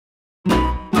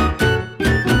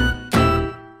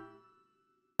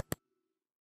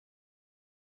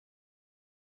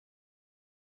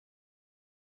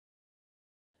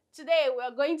Today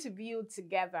we're going to build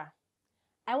together.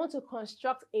 I want to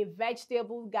construct a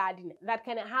vegetable garden that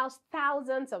can house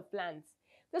thousands of plants.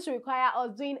 This will require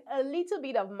us doing a little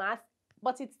bit of math,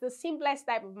 but it's the simplest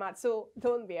type of math, so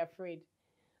don't be afraid.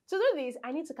 To do this,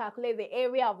 I need to calculate the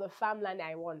area of the farmland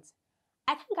I want.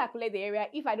 I can calculate the area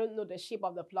if I don't know the shape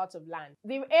of the plot of land.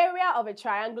 The area of a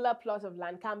triangular plot of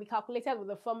land can be calculated with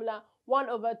the formula 1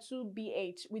 over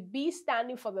 2bh, with b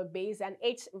standing for the base and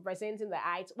h representing the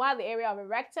height, while the area of a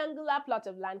rectangular plot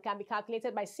of land can be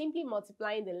calculated by simply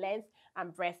multiplying the length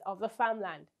and breadth of the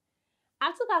farmland.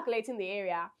 After calculating the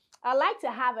area, I'd like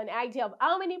to have an idea of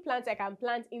how many plants I can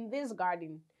plant in this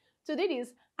garden. To do this,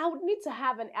 I would need to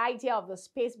have an idea of the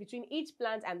space between each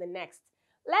plant and the next.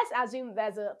 Let's assume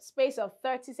there's a space of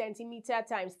 30 centimeters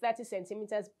times 30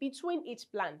 centimeters between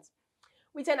each plant.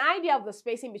 With an idea of the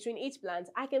spacing between each plant,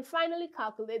 I can finally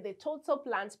calculate the total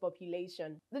plant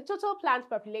population. The total plant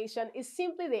population is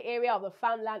simply the area of the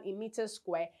farmland in meters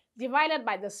square divided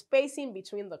by the spacing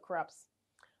between the crops.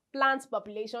 Plant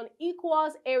population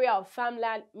equals area of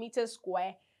farmland meters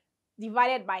square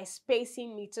divided by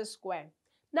spacing meters square.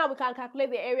 Now we can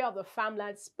calculate the area of the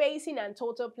farmland, spacing, and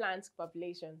total plant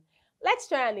population. Let's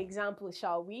try an example,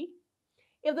 shall we?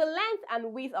 If the length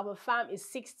and width of a farm is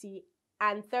 60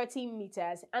 and 30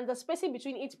 meters, and the spacing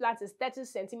between each plant is 30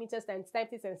 centimeters times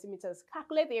 30 centimeters,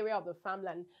 calculate the area of the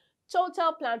farmland,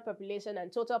 total plant population,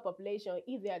 and total population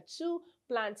if there are 2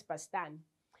 plants per stand.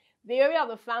 The area of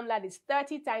the farmland is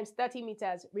 30 times 30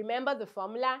 meters. Remember the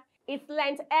formula? Its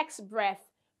length x breadth,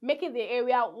 making the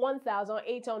area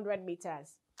 1,800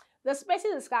 meters. The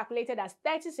spacing is calculated as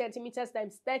 30 centimeters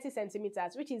times 30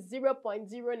 centimeters, which is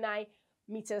 0.09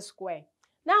 meters square.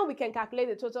 Now we can calculate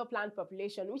the total plant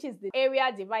population, which is the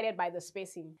area divided by the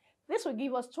spacing. This will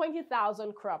give us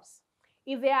 20,000 crops.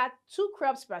 If there are 2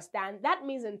 crops per stand, that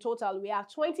means in total we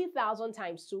have 20,000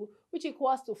 times 2, which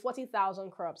equals to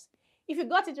 40,000 crops. If you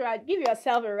got it right, give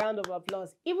yourself a round of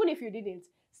applause. Even if you didn't,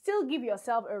 still give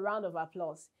yourself a round of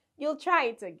applause. You'll try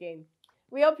it again.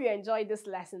 We hope you enjoyed this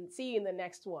lesson. See you in the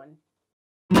next one.